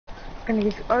gonna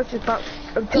give. I was just about.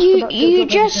 You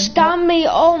just scammed me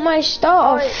all my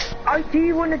stuff. Do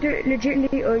you want to do it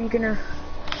legitly, or are you gonna?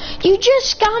 You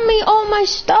just scammed me all my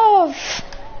stuff.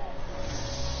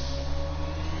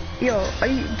 Yo,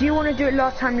 do you want to do it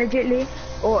last time legitly,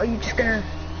 or are you just gonna?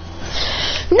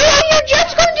 No, you're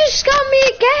just going to scam me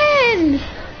again.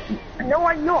 No,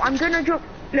 I'm not. I'm gonna drop.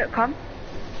 Look, come.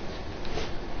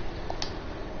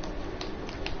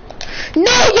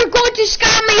 No, you're going to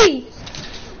scam me.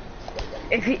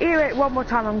 If you hear it one more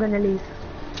time, I'm gonna leave.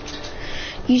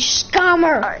 You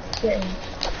scammer. Alright, get in.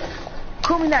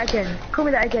 Call me that again. Call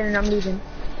me that again, and I'm leaving.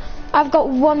 I've got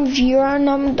one viewer, and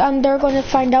they're going to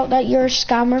find out that you're a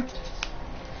scammer.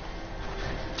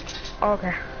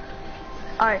 Okay.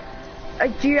 Alright.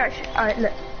 Do you actually? Alright,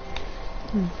 look.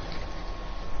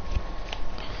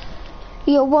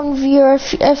 You're one viewer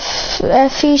if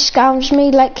he scams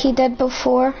me like he did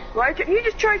before. Why? You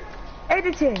just tried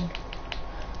editing.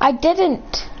 I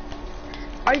didn't.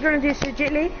 Are you gonna do this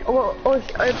legitly, or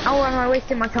am I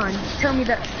wasting my time? Tell me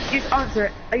that. Just answer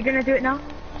it. Are you gonna do it now?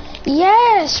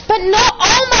 Yes, but not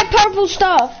all my purple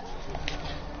stuff.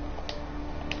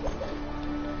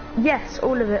 Yes,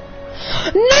 all of it.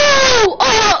 No!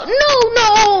 Oh, no,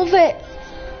 not all of it.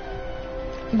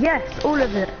 Yes, all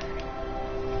of it.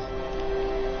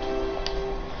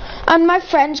 And my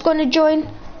friend's gonna join.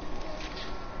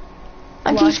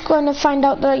 And Why? he's gonna find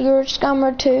out that you're a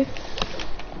scammer too.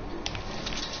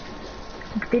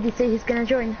 Did he say he's gonna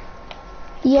join?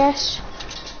 Yes.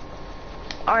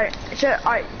 Alright, so,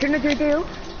 do you wanna do a deal?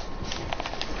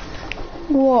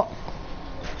 What?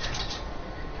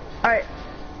 Alright,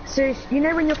 so, you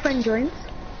know when your friend joins?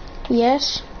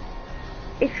 Yes.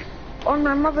 If, on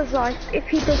my mother's life, if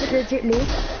he does it legitly,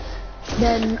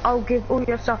 then I'll give all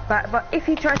your stuff back. But if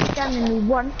he tries scamming me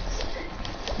once,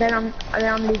 then I'm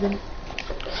leaving.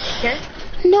 Okay?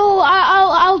 No,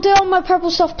 I'll do all my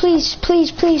purple stuff, please,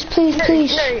 please, please, please,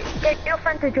 please. No, get your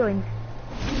friend to join.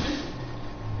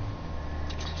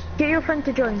 Get your friend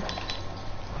to join.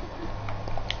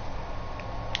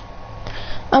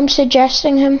 I'm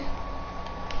suggesting him.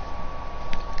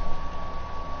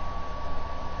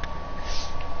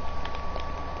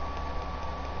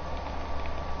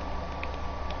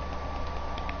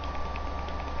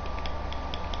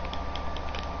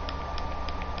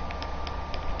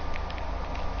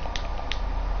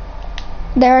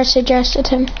 There, I suggested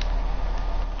him.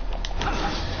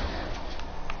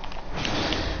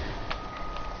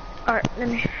 Alright, let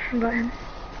me invite him.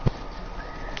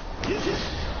 Do you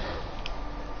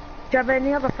have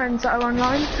any other friends that are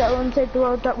online that are on Save the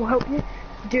World that will help you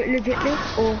do it legitly,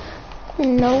 or?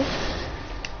 No.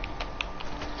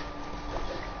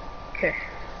 Okay.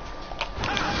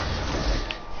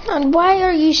 And why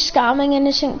are you scamming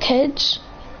innocent kids?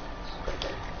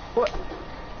 What?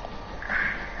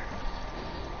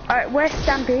 Alright, where's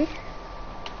Stampy?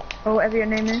 Or whatever your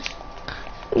name is.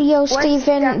 Yo,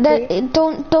 Steven,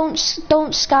 don't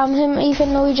scam him.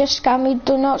 Even though he just scammed me,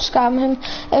 do not scam him.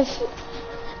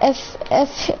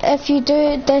 If you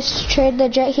do this trade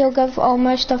legit, he'll give all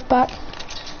my stuff back.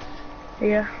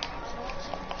 Yeah.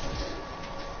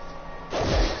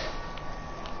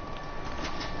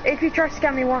 If you try to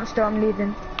scam me once, though, I'm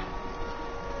leaving.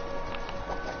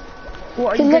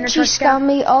 What, are He you gonna literally try scammed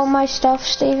me all my stuff,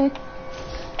 Steven.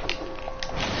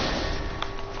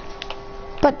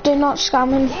 But do not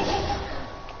scam him.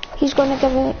 He's gonna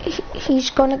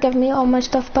give me all my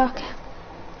stuff back.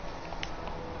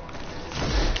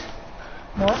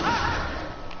 What?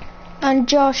 And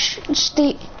Josh,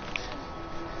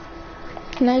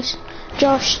 nice.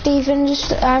 Josh, Steven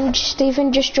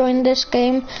just joined this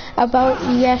game about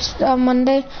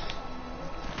Monday.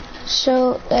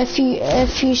 So if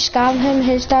you scam him,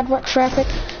 his dad works for Epic.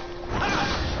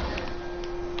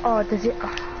 Oh, does it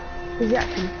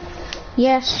actually?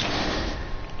 Yes.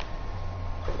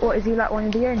 What, is he like one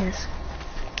of the owners?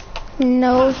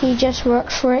 No, he just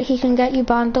works for it. He can get you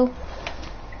bundle.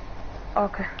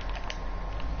 Okay.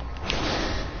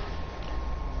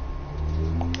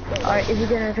 Alright, is he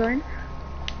gonna join?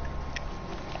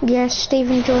 Yes,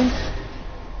 Steven joined.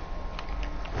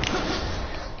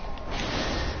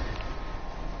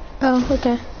 Oh,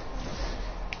 okay.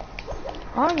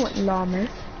 I want llamas.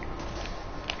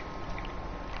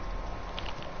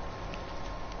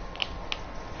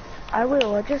 I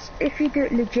will, if you do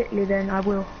it legitly, then I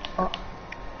will. Oh.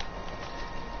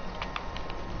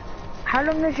 How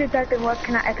long has your dad been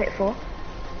working at Epic for?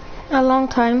 A long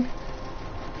time.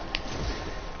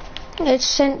 It's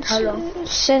since How long?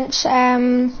 Since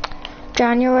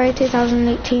January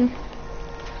 2018.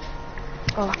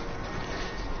 Oh.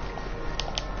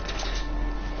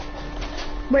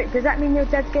 Wait, does that mean your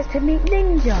dad gets to meet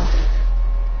Ninja?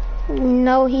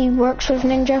 No, he works with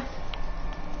Ninja.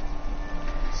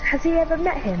 Has he ever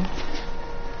met him?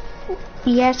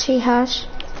 Yes, he has.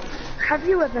 Have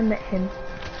you ever met him?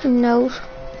 No,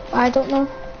 I don't know.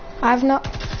 I've not.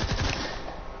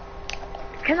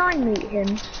 Can I meet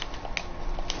him?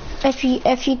 If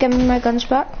you give me my guns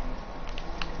back.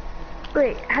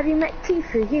 Wait, have you met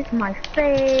Tifu? He's my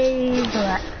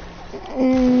favourite.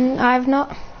 I've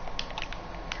not.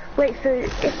 Wait, so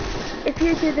if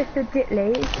you do this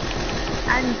legitly,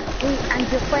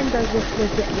 and your friend does this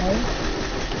legitly,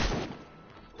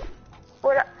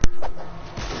 well,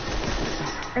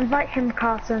 invite him,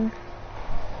 Carson.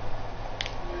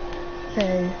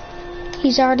 So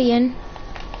he's already in.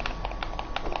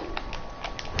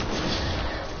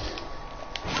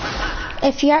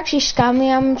 If you actually scam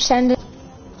me, I'm sending.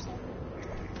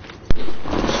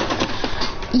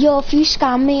 Yo, if you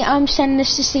scam me, I'm sending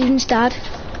this to Steven's dad.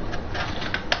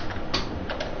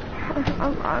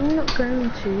 I'm not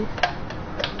going to.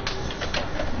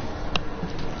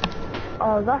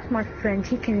 Oh, that's my friend.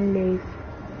 He can leave.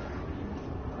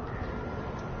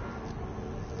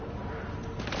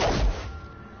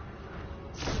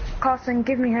 Carson,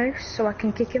 give me host so I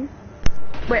can kick him.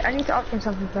 Wait, I need to ask him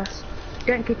something first.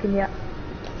 Don't kick him yet.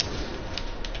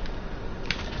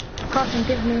 Carson,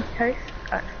 give me host.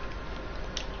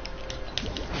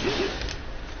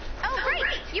 Oh, great!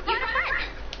 You brought a friend.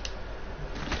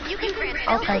 You can grant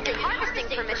building and harvesting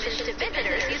permissions to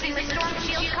visitors using the Storm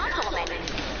Shield console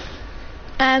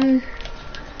menu.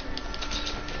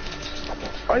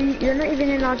 You're not even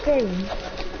in our game.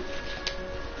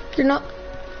 You're not.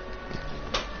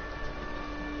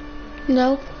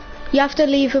 No, you have to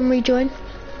leave and rejoin.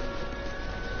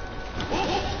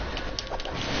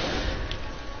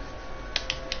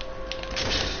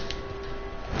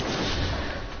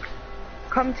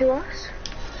 Come to us.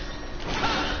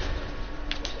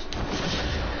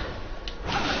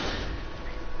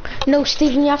 No,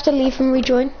 Steven, you have to leave and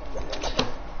rejoin.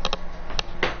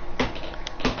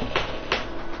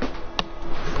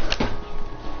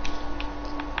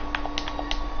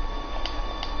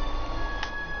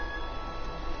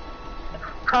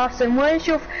 Carson, where's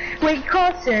your... Wait,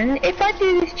 Carson, if I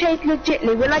do this trade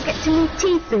legitly, will I get to meet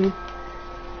Tifu?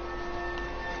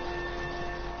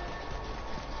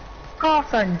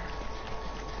 Carson.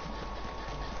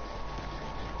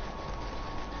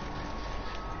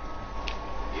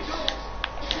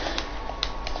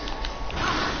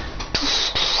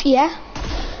 Yeah.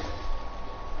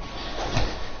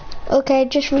 Okay,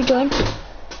 just rejoin.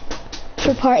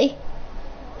 For party.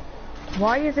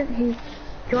 Why isn't he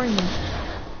joining?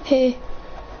 Who?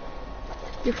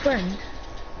 Your friend.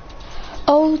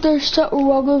 Oh, there's something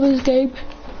wrong with his game.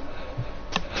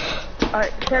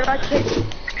 Alright, so I kick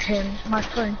him, my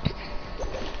phone.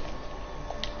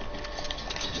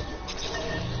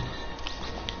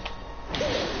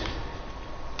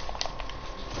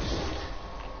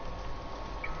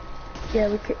 Yeah,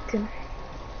 we kicked him.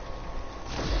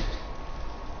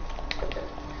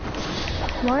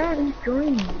 Why aren't you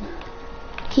joining?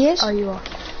 He is? Oh, you are.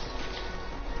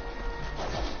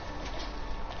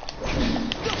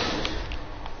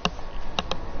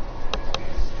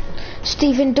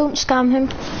 Steven, don't scam him.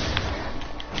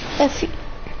 If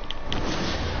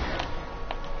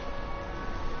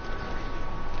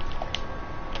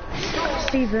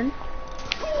Steven,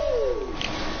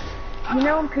 you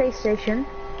know on PlayStation?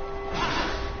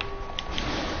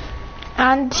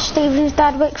 And Steven's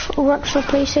dad works for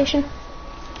PlayStation.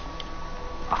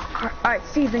 Oh, alright,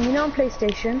 Steven, you know on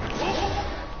PlayStation?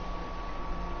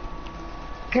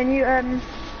 Can you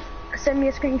send me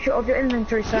a screenshot of your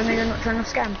inventory so I know you're not trying to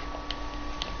scam?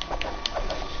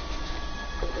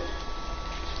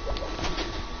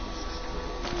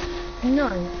 No.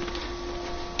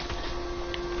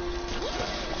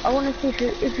 I want to see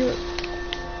if you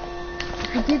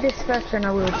do this first, then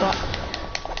I will. But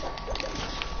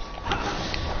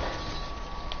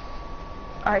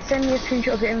alright, send me a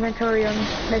screenshot of your inventory on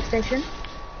PlayStation.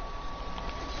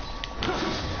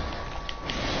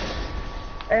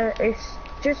 It's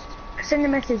just send a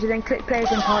message and then click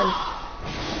players and party.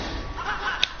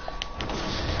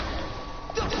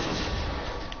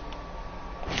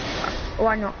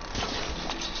 Why not?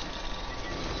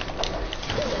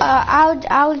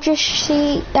 I'll just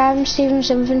see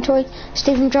Steven's inventory.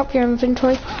 Steven, drop your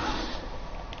inventory.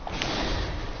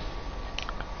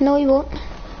 No, he won't.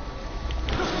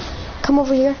 Come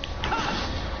over here.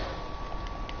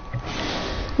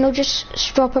 No,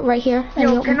 just drop it right here.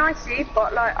 Yo, can I see?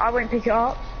 But like, I won't pick it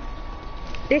up.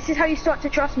 This is how you start to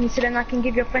trust me, so then I can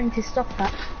give your friend his stuff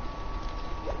back.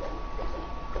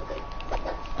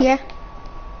 Yeah.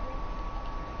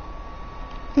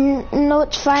 No,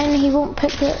 it's fine. He won't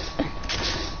pick it.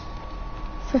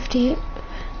 58.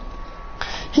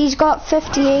 He's got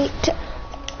 58,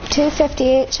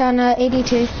 258 and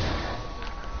 82.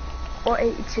 Or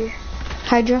 82.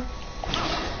 Hydra.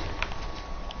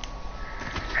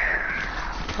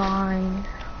 Fine.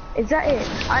 Is that it?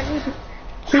 I need.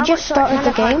 He just started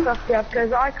the game.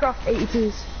 Because I craft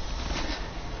 82s.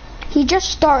 He just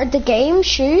started the game,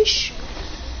 Shush.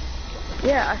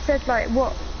 Yeah, I said like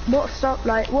what stuff,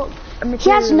 like what materials. He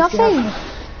has do you nothing.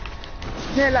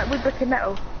 have? No, like with brick and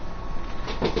metal.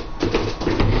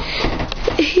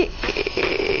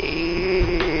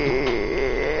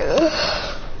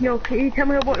 Yo, can you tell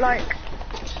me what like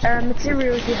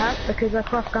materials you have? Because I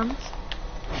craft guns.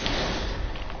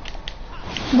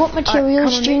 What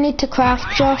materials do you need to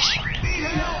craft, Josh?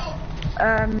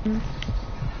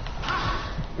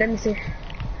 Let me see.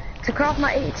 To craft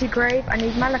my 82 grave, I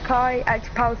need malachite,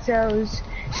 active power cells,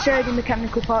 sturdy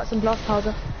mechanical parts, and blast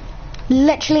powder.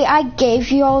 Literally, I gave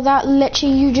you all that.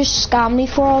 Literally, you just scammed me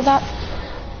for all that.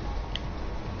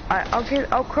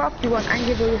 I'll craft you one and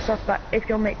give all your stuff back if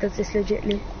your mate does this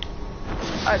legitly.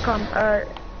 Alright, come.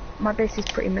 My base is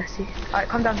pretty messy. Alright,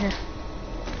 come down here.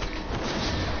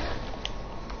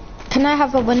 Can I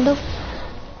have a window?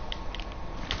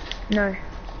 No,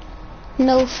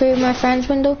 No, through my friend's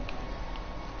window.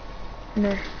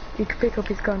 no. You can pick up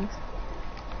his guns.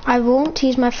 I won't.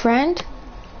 He's my friend.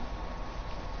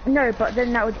 No, but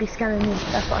then that would be scamming me.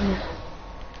 That's what I mean.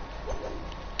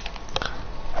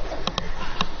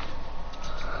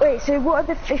 Wait, so what are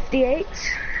the 58s?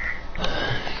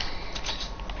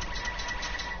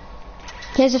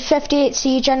 There's a 58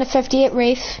 Siege and a 58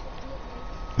 Wraith.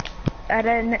 And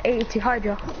then 82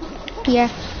 Hydra. Yeah.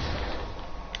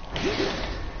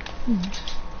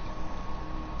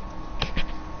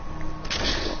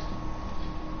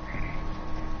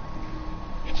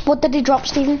 What did he drop,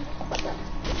 Stephen?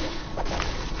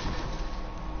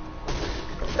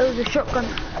 It was a shotgun.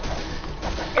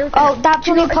 Oh, that's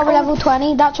Do you only a know power what level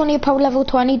 20. That's only a power level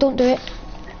 20. Don't do it.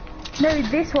 No,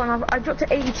 this one, I dropped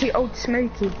to 82 Old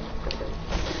Smoky.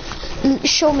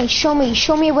 Show me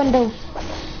a window.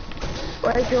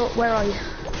 Where are you?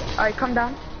 Alright, come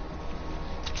down.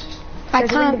 I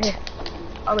There's a window can't. here.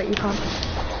 Oh wait, you can't.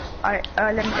 Alright,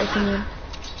 let me open you in.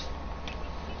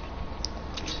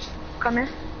 Come here.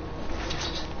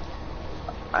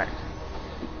 Alright.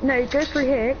 No, go through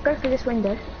here, go through this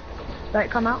window.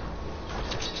 Like, come out.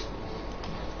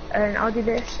 And I'll do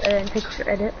this, and take off your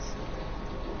edits.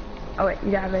 Oh wait,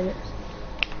 you don't have edits.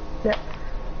 Look.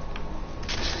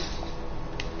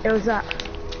 It was that.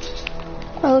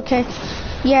 Okay.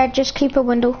 Yeah, just keep a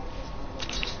window.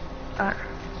 Alright.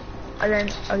 And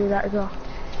then I'll do that as well.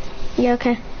 Yeah,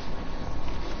 okay.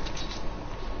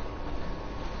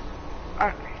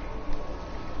 Alright.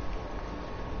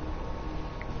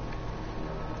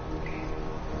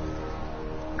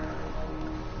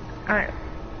 Alright.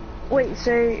 Wait,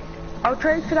 so I'll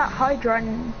trade for that Hydra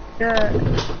and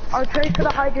I'll trade for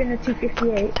the Hydra and the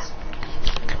 258.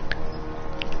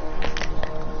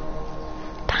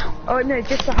 Oh no,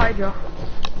 just the Hydra.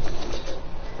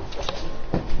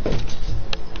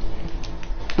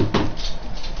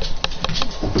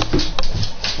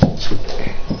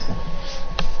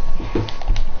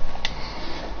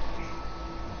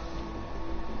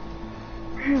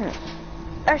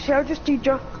 Actually, I'll just do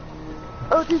just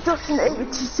an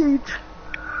 82 siege.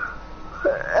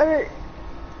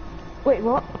 Wait,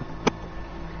 what?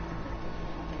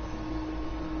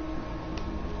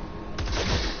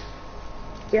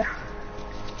 Yeah.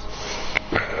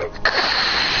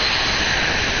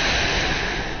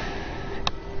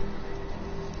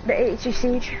 The 82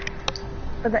 siege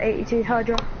for the 82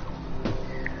 Hydra.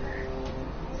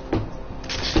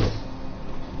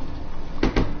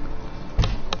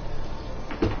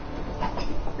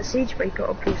 The siege breaker,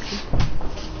 obviously.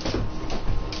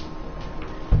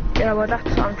 Yeah, well, that's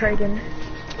what I'm trading.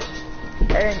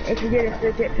 And if you do this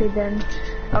legitly, then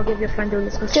I'll give your friend all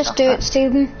this stuff. Just do it,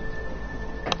 Stephen.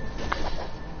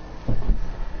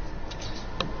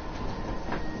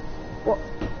 What?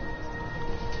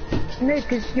 No,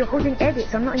 because you're holding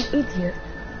edits. I'm not an idiot.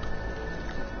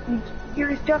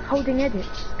 You're just holding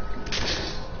edits.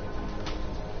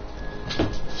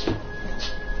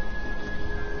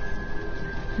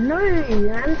 No,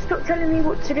 man, stop telling me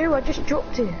what to do. I just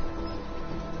dropped it.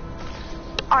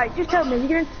 Alright, just tell me,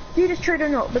 you're gonna do this trade or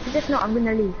not? Because if not, I'm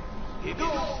gonna leave.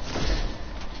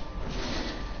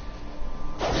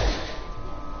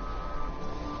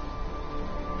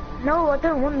 No, I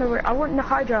don't want I want the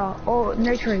Hydra or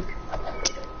no trade.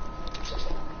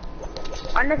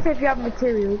 Unless if you have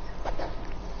materials.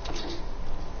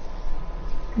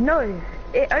 No,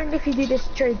 only if you do this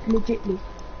trade legitly.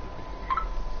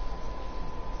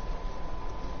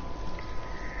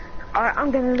 Alright,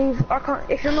 I'm gonna leave. I can't.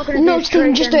 If you're not gonna No, do this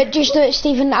Stephen, trade, just then... do it,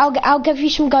 Stephen. I'll give you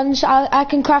some guns. I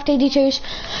can craft 82s.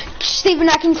 Stephen,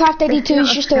 I can craft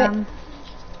 82s. Just do it.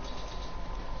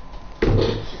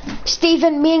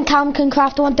 Stephen, me and Cam can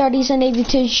craft 130s and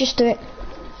 82s. Just do it.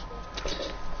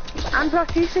 And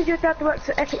plus, you said your dad works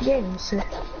at Epic Games. So.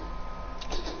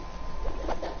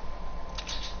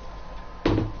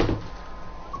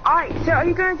 Alright, so are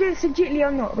you gonna do this legitly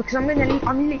or not? Because I'm gonna leave.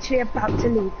 I'm literally about to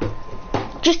leave.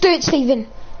 Just do it, Stephen.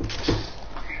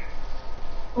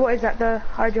 What is that? The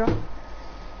Hydra?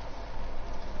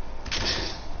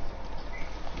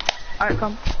 Alright,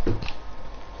 come.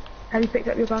 Have you picked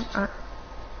up your gun? Alright.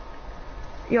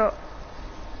 Yo,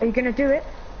 are you gonna do it?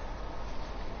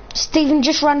 Stephen,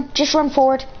 just run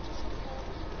forward.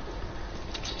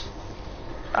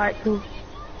 Alright, cool.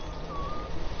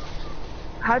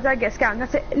 How did I get scammed?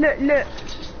 That's it. Look.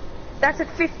 That's a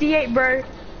 58, bro.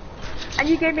 And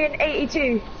you gave me an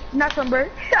 82. Nice one, bro.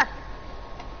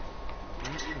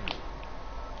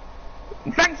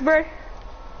 Thanks, bro.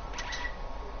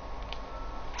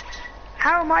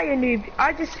 How am I a noob?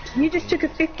 You just took a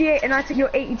 58 and I took your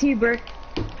 82, bro.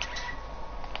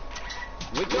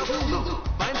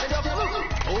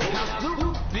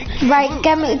 Right,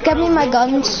 give me my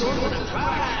guns.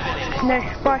 No,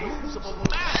 bye.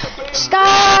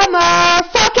 Scammer!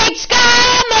 Fucking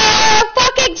scammer!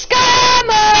 Fucking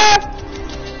scammer!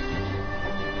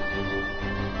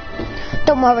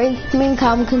 Don't worry, me and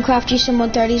Cam can craft you some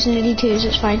 130s and 82s,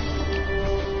 it's fine.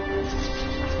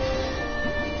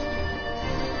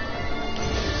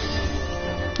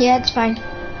 Yeah, it's fine.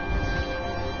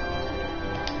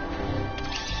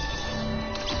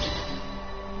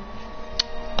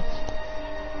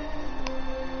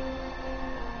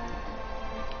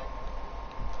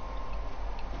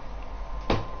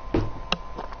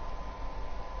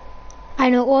 I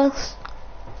know it was.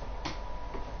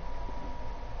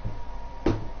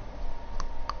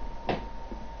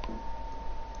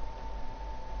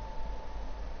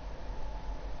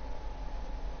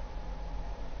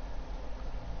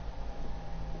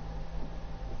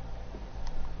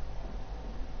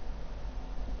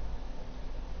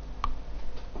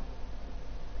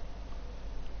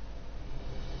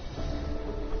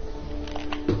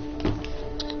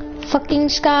 Fucking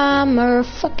scammer,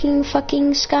 fucking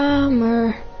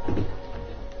scammer.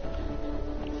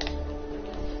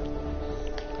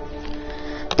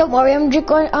 Don't worry, I'm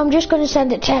just going to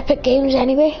send it to Epic Games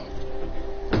anyway.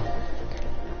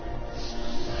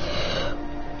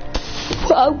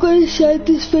 I'm going to send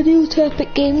this video to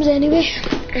Epic Games anyway.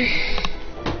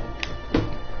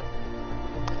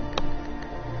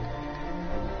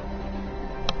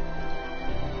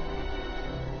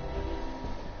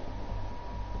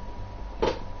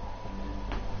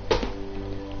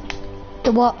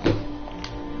 The what?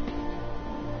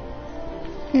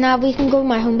 Now we can go to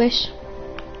my home base.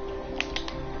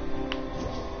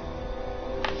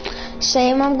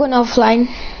 Same, I'm going offline.